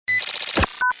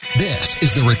This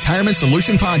is the Retirement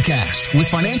Solution Podcast with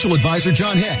financial advisor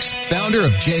John Hicks, founder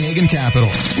of J. Hagan Capital.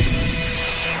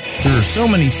 There are so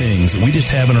many things that we just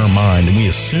have in our mind and we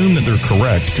assume that they're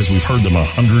correct because we've heard them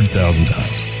 100,000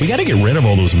 times. We got to get rid of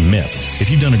all those myths. If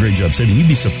you've done a great job saving, you'd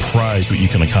be surprised what you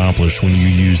can accomplish when you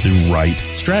use the right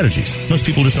strategies. Most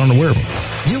people just aren't aware of them.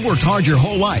 You've worked hard your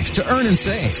whole life to earn and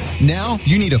save. Now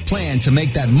you need a plan to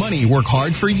make that money work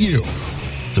hard for you.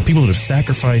 The people that have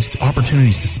sacrificed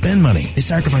opportunities to spend money, they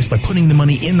sacrificed by putting the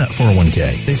money in that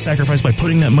 401k. They've sacrificed by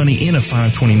putting that money in a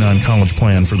 529 college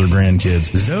plan for their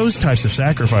grandkids. Those types of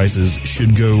sacrifices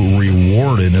should go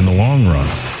rewarded in the long run.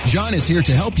 John is here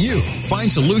to help you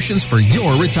find solutions for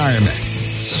your retirement.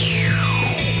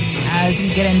 As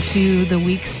we get into the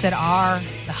weeks that are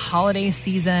the holiday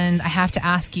season, I have to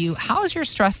ask you, how is your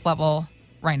stress level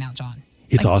right now, John?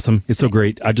 It's awesome. It's so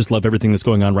great. I just love everything that's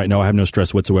going on right now. I have no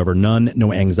stress whatsoever. None,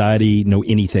 no anxiety, no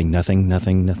anything. Nothing.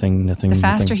 The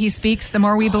faster he speaks, the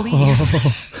more we believe.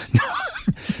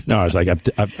 No, I was like,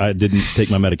 I didn't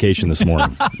take my medication this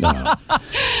morning.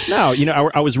 No, you know,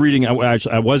 I was reading.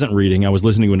 I wasn't reading. I was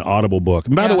listening to an Audible book.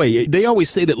 And by the way, they always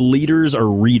say that leaders are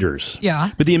readers.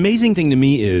 Yeah. But the amazing thing to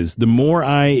me is the more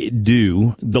I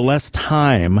do, the less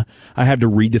time I have to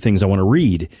read the things I want to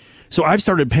read. So I've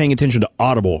started paying attention to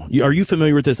Audible. Are you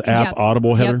familiar with this app,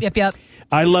 Audible, Heather? Yep.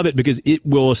 I love it because it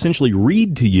will essentially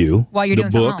read to you while you're the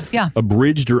doing book, something else,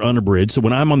 abridged or unabridged. So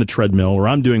when I'm on the treadmill or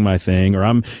I'm doing my thing or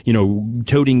I'm,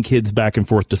 toting kids back and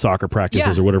forth to soccer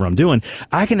practices or whatever I'm doing,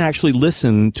 I can actually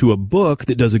listen to a book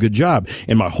that does a good job.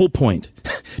 And my whole point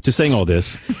to saying all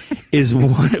this is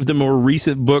one of the more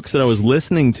recent books that I was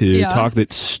listening to talk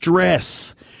that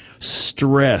stress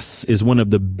is one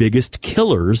of the biggest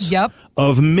killers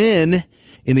of men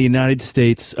in the United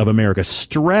States of America.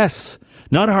 Stress,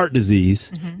 not heart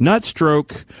disease, not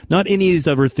stroke, not any of these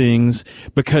other things,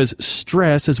 because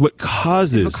stress is what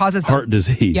causes heart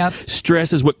disease. Yep.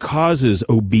 Stress is what causes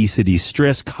obesity.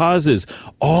 Stress causes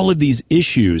all of these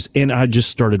issues. And I just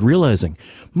started realizing,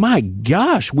 my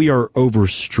gosh, we are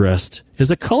overstressed as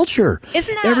a culture.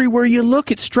 Isn't that? Everywhere you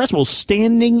look, it's stressful.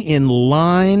 Standing in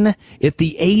line at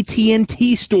the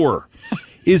AT&T store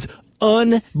is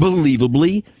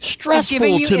unbelievably stressful to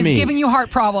me. It's giving you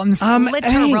heart problems.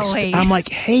 Literally. Angst. I'm like,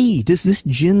 hey, does this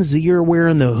Gen Zer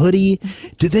wearing the hoodie,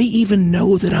 do they even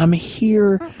know that I'm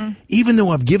here? Even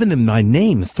though I've given them my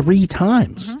name 3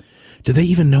 times. Do they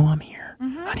even know I'm here?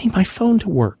 I need my phone to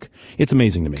work. It's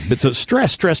amazing to me. But so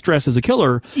stress is a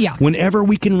killer. Yeah. Whenever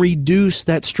we can reduce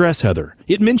that stress, Heather,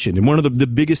 it mentioned, and one of the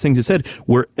biggest things it said,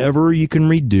 wherever you can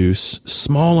reduce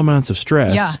small amounts of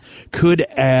stress could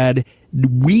add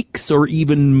weeks or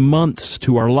even months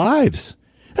to our lives.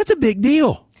 That's a big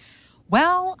deal.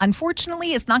 Well,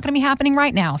 unfortunately, it's not going to be happening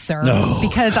right now, sir. No.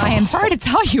 Because I am sorry to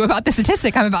tell you about the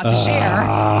statistic I'm about to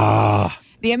share.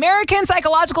 The American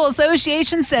Psychological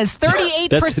Association says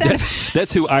 38%.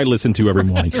 That's who I listen to every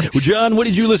morning. Well, John, what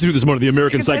did you listen to this morning? The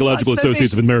American Psychological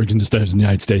Association of American Studies in the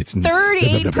United States.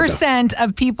 38%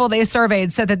 of people they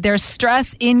surveyed said that their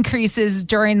stress increases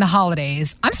during the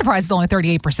holidays. I'm surprised it's only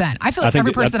 38%. I feel like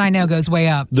every person I know goes way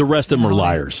up. The rest of them are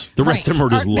liars. The rest of them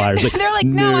are just liars. They're like,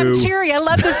 no, I'm cheery. I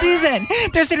love the season.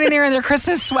 They're sitting there in their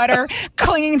Christmas sweater,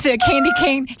 clinging to a candy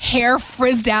cane, hair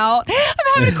frizzed out.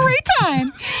 I'm having a great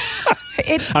time.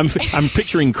 I'm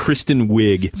picturing Kristen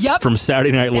Wiig from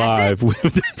Saturday Night Live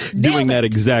doing that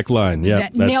exact line. Yeah,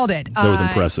 nailed it. That was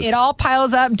impressive. It all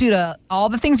piles up due to all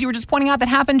the things you were just pointing out that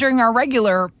happened during our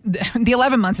the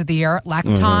 11 months of the year. Lack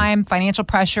of time, financial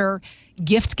pressure,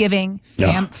 gift giving,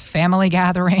 family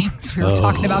gatherings. We were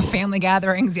talking about family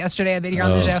gatherings yesterday a bit here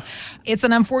on the show. It's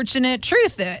an unfortunate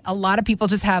truth that a lot of people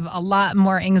just have a lot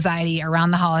more anxiety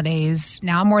around the holidays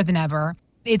now more than ever.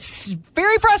 It's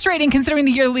very frustrating considering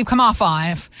the year that we've come off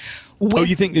on.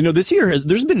 You think, this year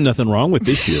there's been nothing wrong with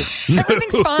this year.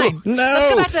 Everything's fine. No. Let's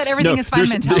go back to that everything is fine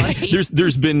mentality.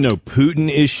 There's been no Putin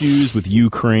issues with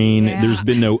Ukraine. Yeah. There's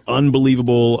been no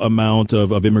unbelievable amount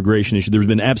of immigration issues. There's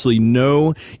been absolutely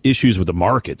no issues with the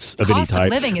markets of any type. Cost of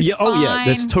living is fine. Oh, yeah,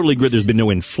 that's totally good. There's been no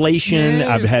inflation. No.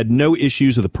 I've had no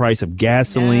issues with the price of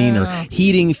gasoline or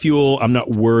heating fuel. I'm not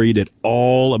worried at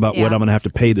all about what I'm going to have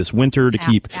to pay this winter to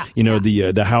keep,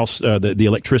 the house, the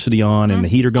electricity on and the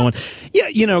heater going.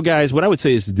 Yeah, guys, what I would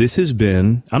say is this has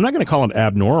been, I'm not going to call it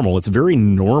abnormal. It's very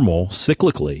normal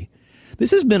cyclically.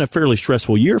 This has been a fairly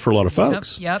stressful year for a lot of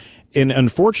folks. Yep. And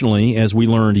unfortunately, as we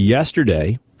learned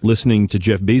yesterday, listening to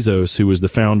Jeff Bezos, who was the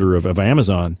founder of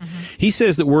Amazon, he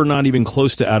says that we're not even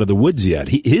close to out of the woods yet.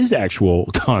 His actual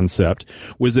concept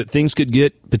was that things could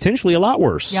get potentially a lot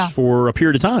worse for a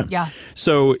period of time. Yeah.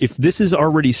 So if this is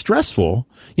already stressful,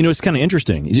 You know, it's kind of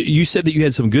interesting. You said that you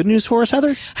had some good news for us,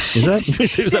 Heather. Is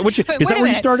that what you? Is that where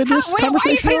you started this conversation? Why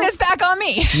are you putting this back on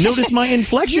me? Notice my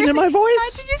inflection in my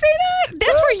voice. Did you say that?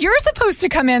 That's where you're supposed to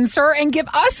come in, sir, and give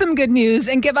us some good news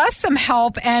and give us some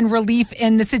help and relief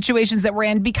in the situations that we're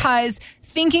in. Because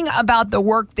thinking about the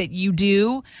work that you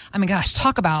do, I mean, gosh,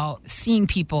 talk about seeing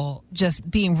people just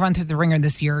being run through the ringer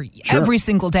this year. Sure. Every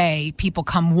single day, people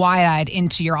come wide-eyed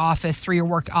into your office, through your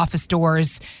work office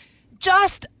doors.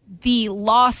 Just the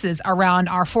losses around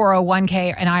our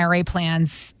 401k and IRA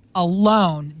plans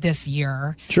alone this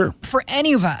year. Sure. For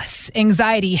any of us,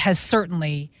 anxiety has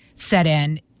certainly set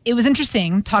in. It was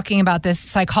interesting talking about this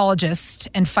psychologist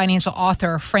and financial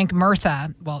author, Frank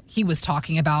Murtha. Well, he was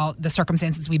talking about the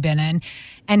circumstances we've been in.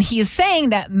 And he is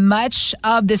saying that much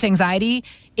of this anxiety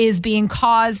is being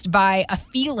caused by a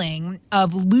feeling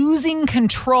of losing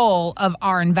control of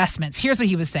our investments. Here's what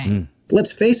he was saying. Let's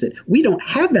face it, we don't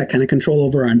have that kind of control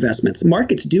over our investments.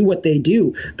 Markets do what they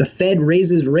do. The Fed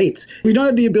raises rates. We don't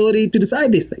have the ability to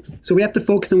decide these things. So we have to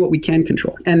focus on what we can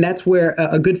control. And that's where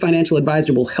a good financial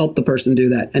advisor will help the person do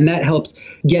that. And that helps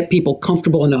get people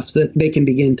comfortable enough so that they can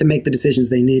begin to make the decisions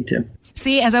they need to.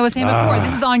 See, as I was saying before,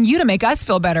 this is on you to make us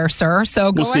feel better, sir.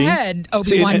 So go ahead,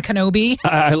 Obi-Wan Kenobi.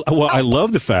 I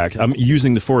love the fact, I'm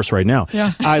using the Force right now.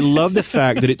 Yeah. I love the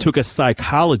fact that it took a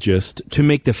psychologist to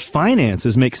make the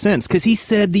finances make sense, because he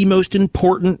said the most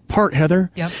important part,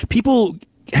 Heather. Yep. People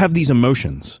have these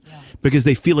emotions because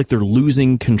they feel like they're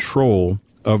losing control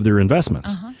of their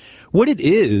investments. What it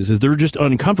is they're just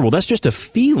uncomfortable. That's just a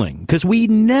feeling, because we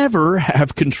never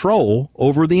have control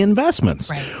over the investments.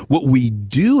 Right. What we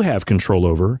do have control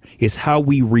over is how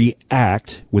we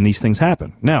react when these things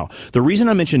happen. Now, the reason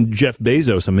I mentioned Jeff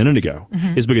Bezos a minute ago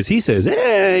is because he says,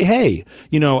 hey,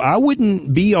 you know, I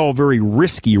wouldn't be all very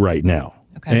risky right now.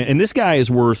 Okay. And this guy is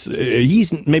worth,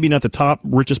 he's maybe not the top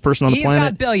richest person on the planet. He's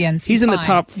got billions. He's in the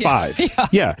top 5.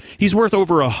 Yeah. He's worth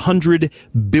over $100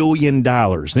 billion.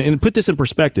 And put this in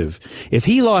perspective. If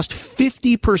he lost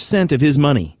 50% of his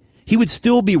money, he would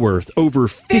still be worth over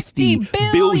 $50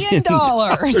 billion.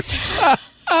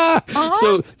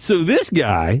 So this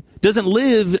guy doesn't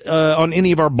live on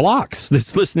any of our blocks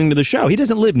that's listening to the show. He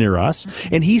doesn't live near us.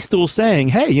 And he's still saying,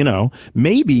 hey, you know,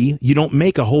 maybe you don't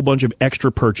make a whole bunch of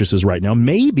extra purchases right now.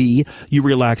 Maybe you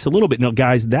relax a little bit. Now,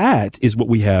 guys, that is what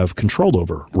we have control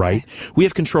over, right? We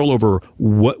have control over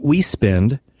what we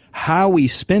spend, how we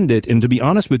spend it. And to be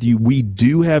honest with you, we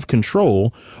do have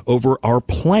control over our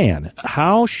plan.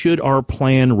 How should our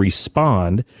plan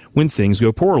respond when things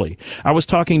go poorly? I was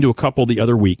talking to a couple the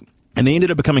other week, and they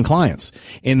ended up becoming clients.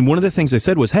 And one of the things they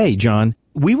said was, hey, John,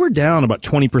 we were down about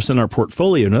 20% in our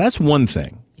portfolio. Now, that's one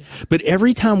thing. But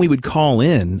every time we would call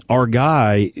in, our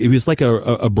guy, it was like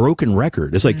a broken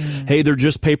record. It's like, hey, they're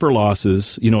just paper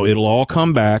losses. You know, it'll all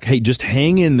come back. Hey, just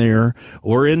hang in there.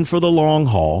 We're in for the long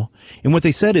haul. And what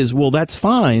they said is, well, that's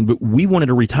fine, but we wanted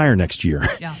to retire next year.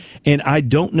 Yeah. And I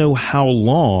don't know how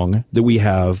long that we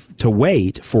have to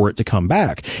wait for it to come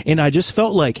back. And I just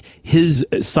felt like his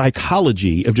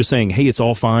psychology of just saying, hey, it's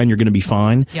all fine, you're going to be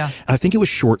fine. Yeah. I think it was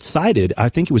short-sighted. I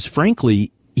think it was,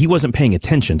 frankly, he wasn't paying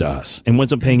attention to us and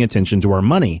wasn't paying attention to our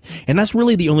money. And that's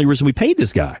really the only reason we paid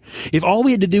this guy. If all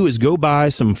we had to do is go buy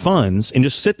some funds and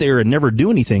just sit there and never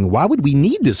do anything, why would we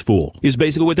need this fool? Is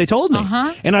basically what they told me.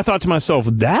 And I thought to myself,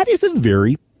 that is a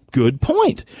very good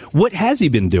point. What has he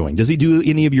been doing? Does he do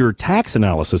any of your tax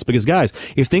analysis? Because guys,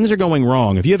 if things are going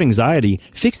wrong, if you have anxiety,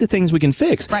 fix the things we can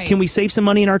fix. Right. Can we save some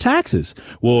money in our taxes?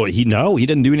 Well, he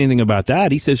didn't do anything about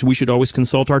that. He says we should always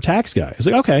consult our tax guy. It's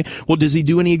like, okay, well, does he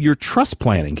do any of your trust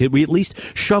planning? Could we at least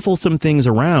shuffle some things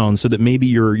around so that maybe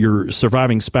your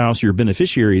surviving spouse, your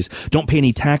beneficiaries don't pay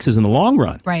any taxes in the long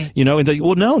run? Right. You know, and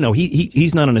well, no,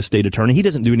 he's not an estate attorney. He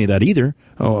doesn't do any of that either.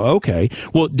 Oh, okay.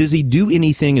 Well, does he do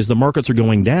anything as the markets are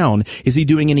going down? Is he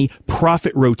doing any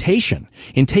profit rotation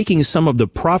and taking some of the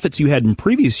profits you had in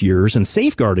previous years and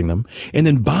safeguarding them and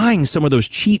then buying some of those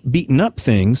cheap beaten up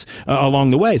things along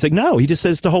the way? It's like, no, he just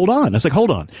says to hold on. It's like, hold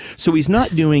on. So he's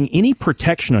not doing any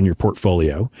protection on your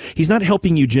portfolio. He's not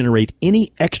helping you generate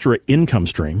any extra income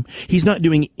stream. He's not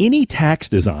doing any tax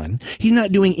design. He's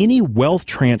not doing any wealth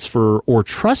transfer or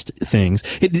trust things.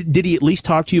 Did he at least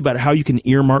talk to you about how you can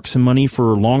earmark some money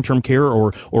for long-term care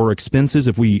or expenses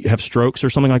if we have strokes or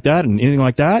something like that and anything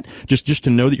like that, just to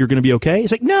know that you're going to be okay?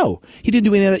 It's like, no, he didn't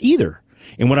do any of that either.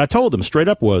 And what I told them straight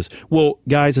up was, well,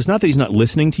 guys, it's not that he's not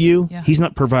listening to you. Yeah. He's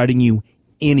not providing you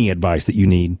any advice that you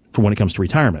need for when it comes to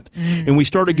retirement. And we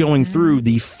started going through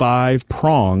the 5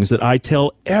 prongs that I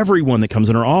tell everyone that comes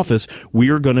in our office we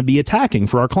are going to be attacking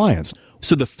for our clients.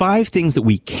 So the 5 things that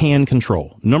we can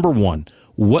control. Number 1,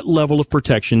 what level of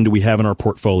protection do we have in our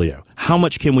portfolio? How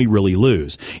much can we really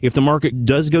lose? If the market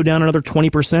does go down another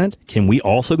 20%, can we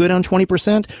also go down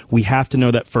 20%? We have to know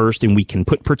that first, and we can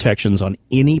put protections on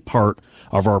any part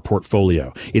of our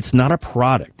portfolio. It's not a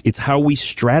product. It's how we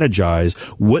strategize.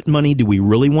 What money do we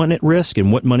really want at risk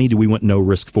and what money do we want no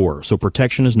risk for? So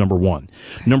protection is number one.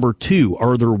 Number two,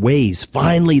 are there ways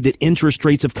finally that interest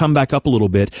rates have come back up a little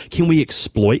bit? Can we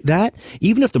exploit that?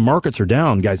 Even if the markets are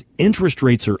down, guys, interest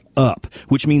rates are up,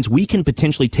 which means we can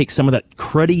potentially take some of that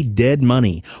cruddy dead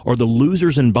money or the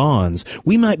losers in bonds.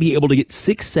 We might be able to get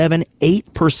 6, 7,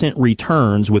 8%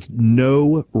 returns with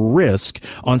no risk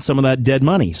on some of that dead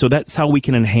money. So that's how we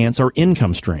can enhance our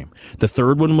income stream. The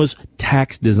third one was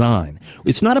tax design.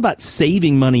 It's not about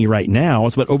saving money right now.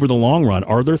 It's about over the long run.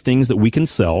 Are there things that we can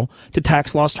sell to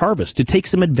tax loss harvest to take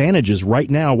some advantages right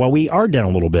now while we are down a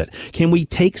little bit? Can we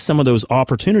take some of those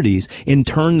opportunities and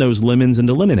turn those lemons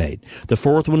into lemonade? The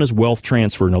fourth one is wealth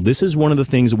transfer. Now, this is one of the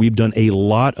things that we've done a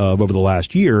lot of over the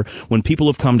last year. When people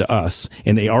have come to us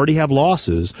and they already have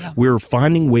losses, we're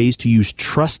finding ways to use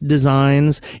trust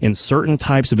designs and certain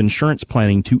types of insurance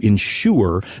planning to ensure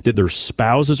that their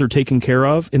spouses are taken care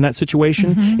of in that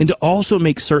situation, and to also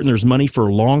make certain there's money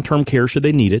for long-term care should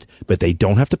they need it, but they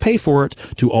don't have to pay for it,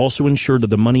 to also ensure that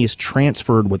the money is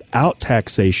transferred without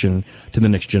taxation to the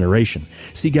next generation.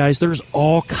 See, guys, there's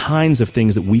all kinds of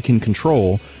things that we can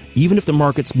control, even if the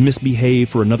markets misbehave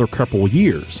for another couple of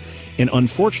years. And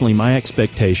unfortunately, my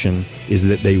expectation is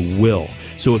that they will.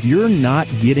 So if you're not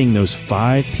getting those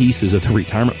 5 pieces of the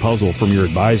retirement puzzle from your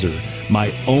advisor,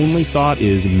 my only thought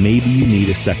is maybe you need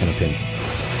a second opinion.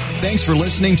 Thanks for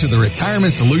listening to the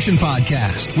Retirement Solution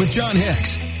Podcast with John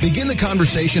Hicks. Begin the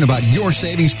conversation about your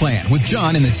savings plan with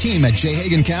John and the team at J.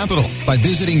 Hagan Capital by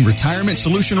visiting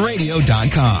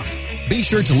retirementsolutionradio.com. Be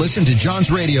sure to listen to John's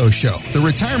radio show, The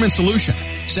Retirement Solution,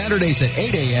 Saturdays at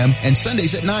 8 a.m. and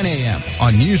Sundays at 9 a.m.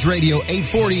 on News Radio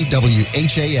 840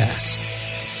 WHAS.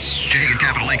 J. Hagan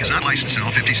Capital Inc. is not licensed in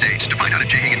all 50 states. To find out if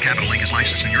J. Hagan Capital Inc. is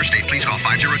licensed in your state, please call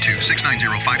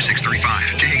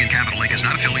 502-690-5635. J. Hagan Capital Inc. is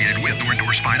not affiliated with nor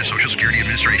endorsed by the Social Security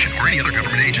Administration or any other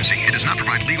government agency. It does not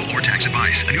provide legal or tax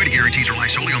advice. Annuity guarantees rely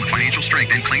solely on the financial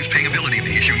strength and claims paying ability of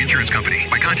the issuing insurance company.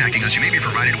 By contacting us, you may be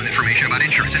provided with information about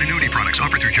insurance and annuity products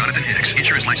offered through Jonathan Hicks,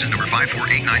 insurance license number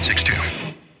 548962.